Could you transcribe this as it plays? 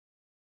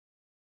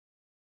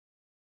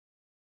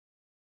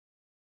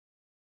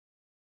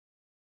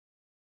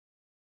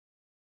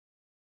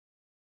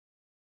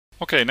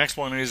Okay, next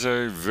one is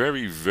a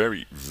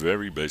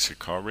very basic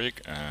car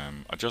rig.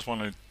 I just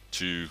wanted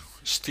to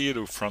steer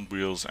the front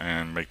wheels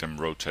and make them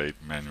rotate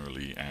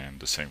manually, and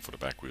the same for the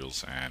back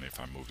wheels. And if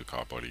I move the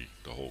car body,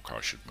 the whole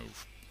car should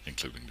move,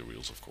 including the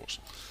wheels, of course.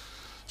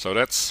 So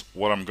that's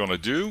what I'm gonna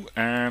do,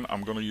 and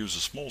I'm gonna use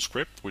a small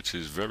script, which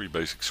is very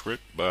basic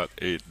script, but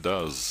it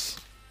does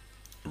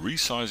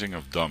resizing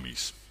of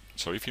dummies.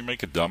 So if you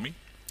make a dummy,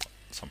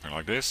 something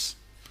like this,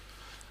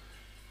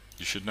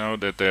 you should know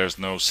that there's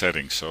no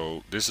setting.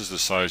 So this is the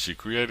size you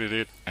created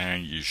it,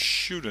 and you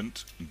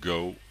shouldn't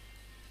go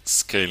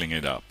scaling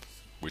it up,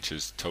 which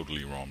is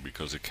totally wrong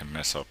because it can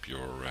mess up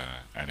your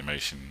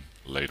animation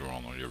later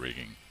on, or your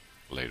rigging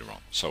later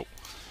on. So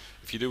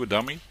if you do a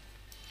dummy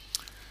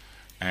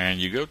and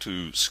you go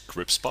to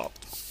script spot,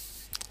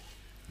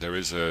 there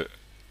is a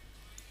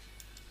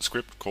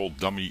script called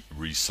Dummy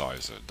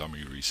Resizer.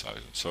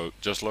 So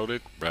just load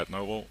it, Brad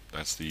Noble.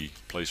 That's the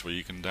place where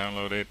you can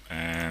download it,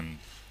 and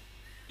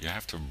you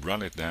have to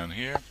run it down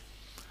here.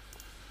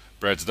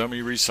 Brad's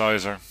Dummy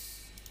Resizer.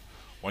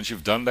 Once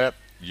you've done that,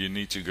 you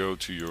need to go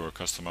to your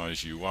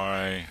customize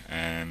UI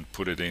and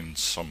put it in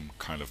some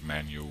kind of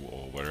menu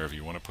or wherever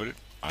you want to put it.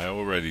 I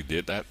already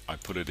did that. I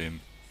put it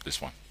in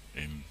this one,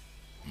 in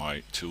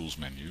my tools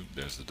menu.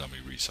 There's the Dummy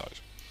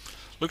Resizer.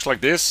 Looks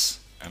like this,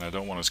 and I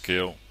don't want to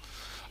scale.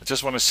 I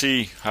just want to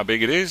see how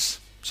big it is.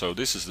 So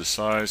this is the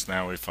size.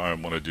 Now if I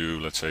want to do,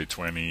 let's say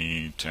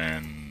 20,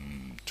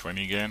 10,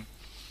 20 again,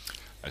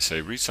 I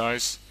say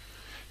resize.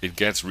 It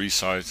gets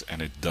resized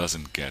and it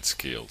doesn't get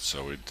scaled.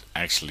 So it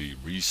actually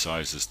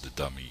resizes the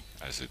dummy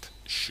as it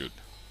should.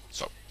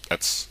 So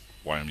that's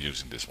why I'm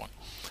using this one.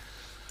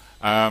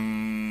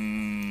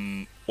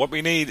 What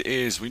we need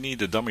is, we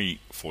need a dummy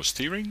for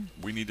steering,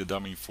 we need a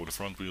dummy for the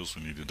front wheels,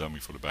 we need a dummy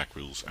for the back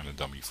wheels, and a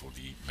dummy for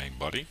the main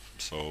body.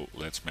 So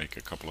let's make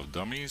a couple of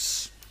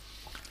dummies.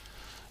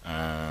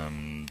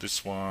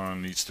 This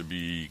one needs to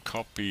be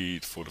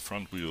copied for the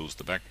front wheels,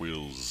 the back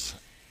wheels,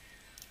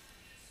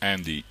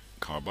 and the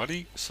car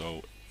body.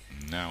 So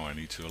now I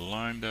need to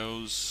align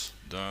those.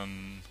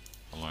 Done.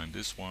 Align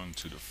this one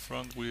to the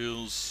front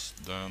wheels.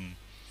 Done.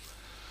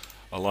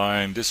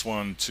 Align this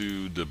one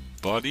to the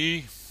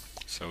body,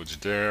 so it's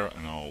there,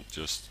 and I'll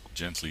just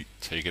gently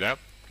take it out.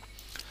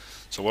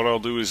 So what I'll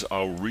do is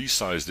I'll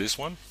resize this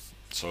one.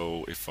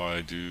 So if I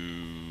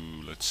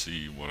do, let's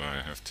see what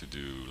I have to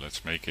do.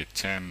 Let's make it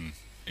 10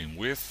 in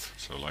width,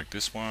 so like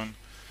this one,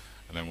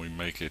 and then we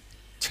make it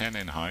 10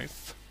 in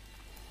height,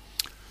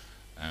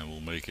 and we'll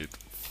make it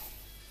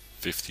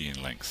 50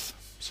 in length.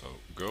 So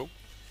go,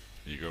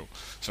 here you go.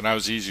 So now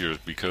it's easier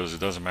because it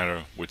doesn't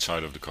matter which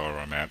side of the car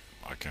I'm at,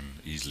 I can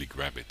easily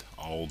grab it.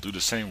 I'll do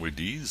the same with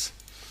these.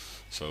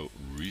 So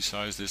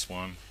resize this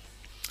one,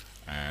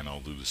 and I'll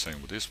do the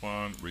same with this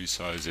one,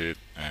 resize it,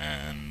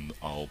 and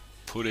I'll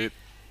put it,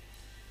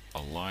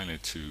 align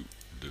it to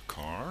the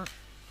car,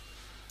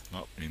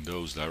 not in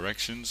those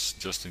directions,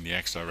 just in the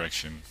X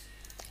direction.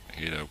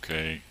 Hit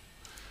OK,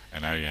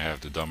 and now you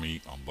have the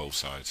dummy on both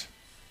sides,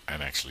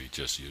 and actually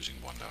just using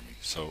one dummy.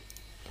 So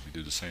let me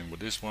do the same with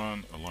this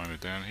one, align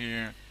it down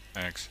here,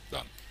 X,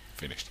 done,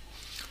 finished.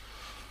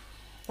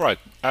 Right,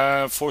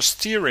 for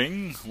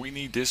steering we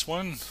need this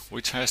one,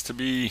 which has to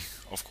be,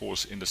 of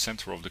course, in the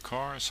center of the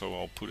car. So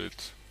I'll put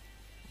it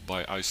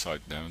by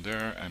eyesight down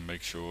there and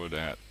make sure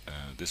that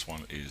this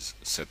one is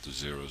set to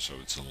 0, so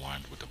it's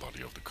aligned with the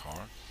body of the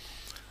car.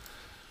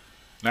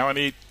 Now I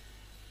need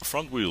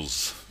front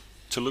wheels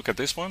to look at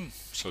this one,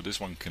 so this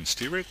one can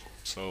steer it.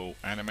 So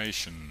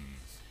animation,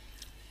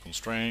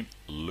 constraint,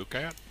 look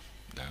at,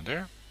 down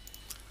there.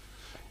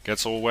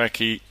 Gets all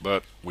wacky,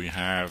 but we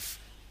have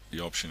the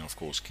option, of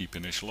course, keep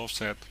initial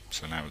offset.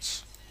 So now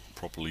it's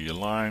properly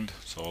aligned.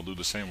 So I'll do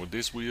the same with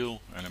this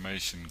wheel,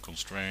 animation,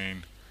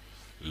 constraint,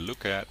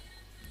 look at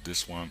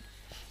this one,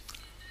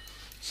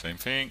 same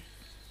thing,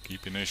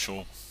 keep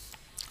initial,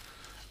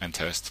 and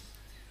test,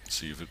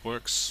 see if it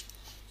works.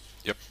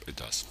 Yep, it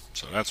does.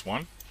 So that's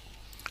one.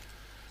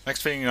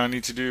 Next thing I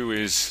need to do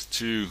is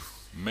to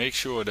make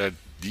sure that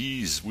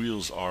these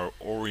wheels are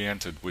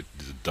oriented with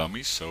the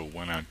dummy. So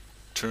when I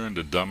turn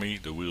the dummy,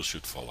 the wheel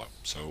should follow.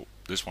 So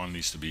this one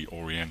needs to be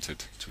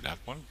oriented to that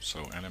one.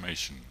 So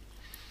animation,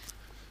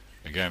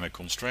 again a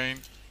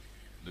constraint,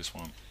 this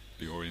one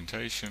the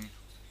orientation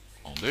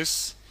on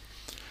this,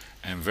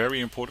 and very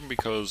important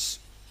because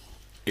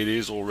it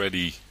is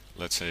already,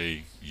 let's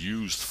say,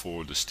 used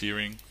for the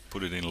steering,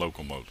 put it in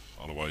local mode,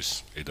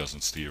 otherwise it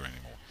doesn't steer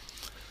anymore.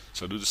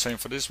 So do the same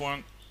for this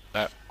one,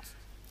 that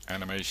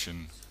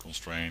animation,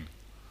 constraint,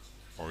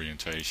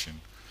 orientation,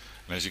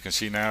 and as you can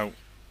see now,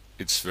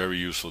 it's very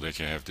useful that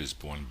you have this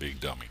one big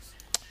dummy.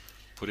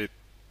 Put it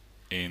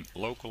in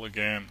local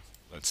again,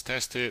 let's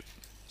test it.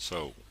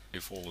 So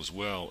if all is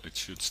well, it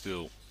should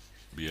still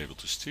be able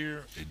to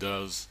steer, it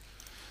does.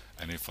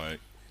 And if I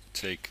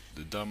take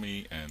the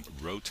dummy and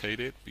rotate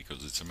it,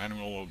 because it's a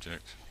manual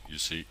object, you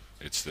see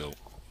it's still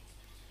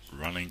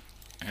running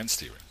and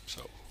steering.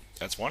 So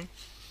that's one.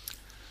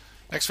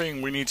 Next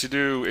thing we need to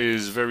do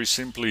is very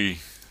simply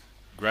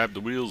grab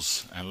the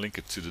wheels and link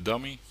it to the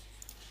dummy.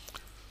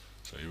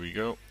 So here we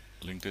go,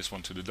 link this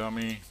one to the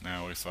dummy.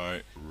 Now if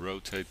I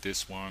rotate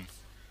this one,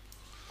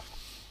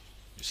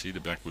 you see the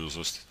back wheels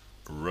are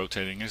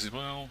rotating as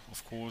well,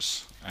 of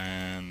course.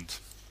 And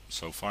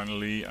so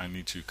finally I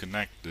need to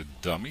connect the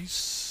dummies.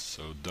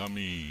 So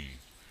dummy,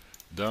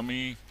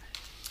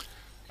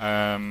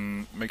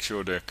 make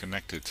sure they're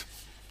connected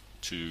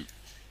to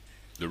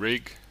the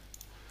rig.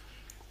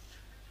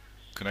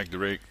 Connect the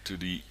rig to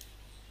the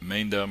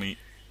main dummy,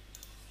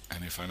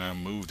 and if I now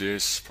move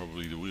this,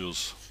 probably the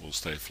wheels will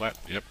stay flat.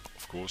 Yep,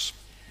 of course,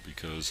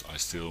 because I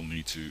still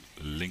need to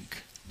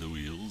link the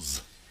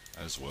wheels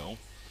as well.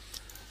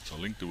 So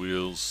link the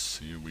wheels,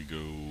 here we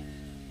go.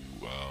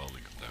 I'll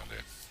link them down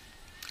there.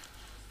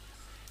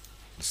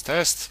 Let's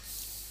test.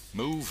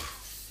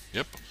 Move.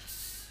 Yep.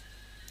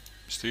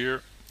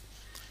 Steer.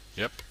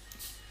 Yep.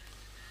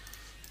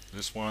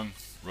 This one,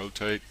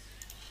 rotate.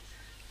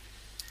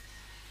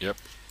 Yep.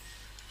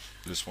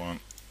 This one,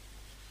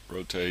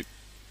 rotate.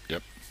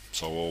 Yep.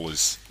 So all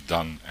is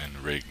done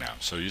and rigged now.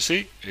 So you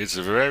see, it's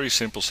a very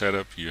simple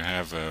setup. You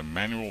have a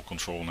manual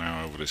control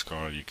now over this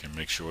car. You can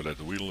make sure that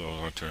the wheels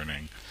are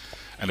turning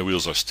and the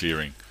wheels are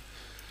steering.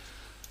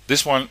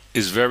 This one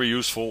is very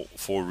useful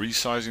for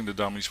resizing the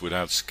dummies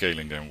without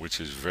scaling them, which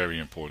is very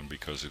important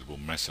because it will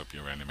mess up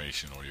your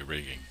animation or your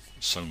rigging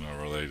sooner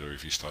or later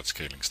if you start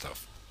scaling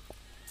stuff.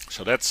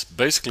 So that's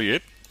basically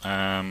it.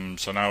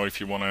 So now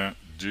if you want to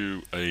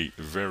do a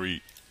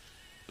very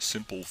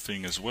simple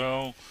thing as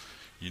well,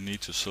 you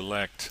need to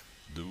select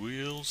the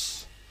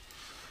wheels,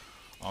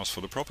 ask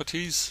for the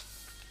properties,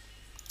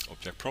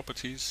 object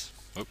properties,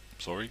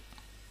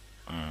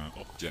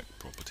 object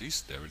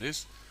properties, there it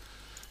is.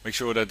 Make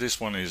sure that this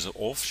one is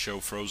off, show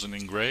frozen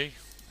in gray,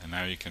 and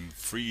now you can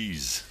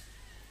freeze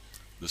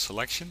the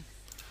selection.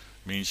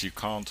 Means you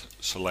can't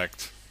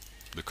select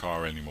the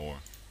car anymore,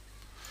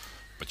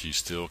 but you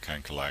still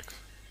can collect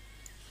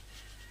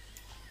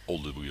all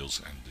the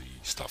wheels and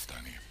the stuff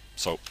down here.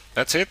 So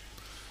that's it.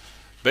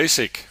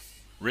 Basic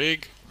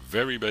rig,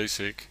 very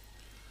basic,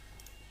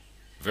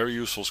 very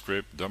useful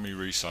script, Dummy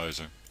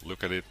Resizer.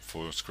 Look at it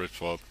for script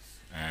swap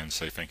and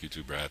say thank you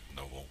to Brad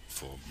Noble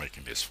for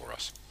making this for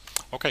us.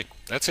 Okay,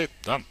 that's it,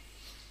 done.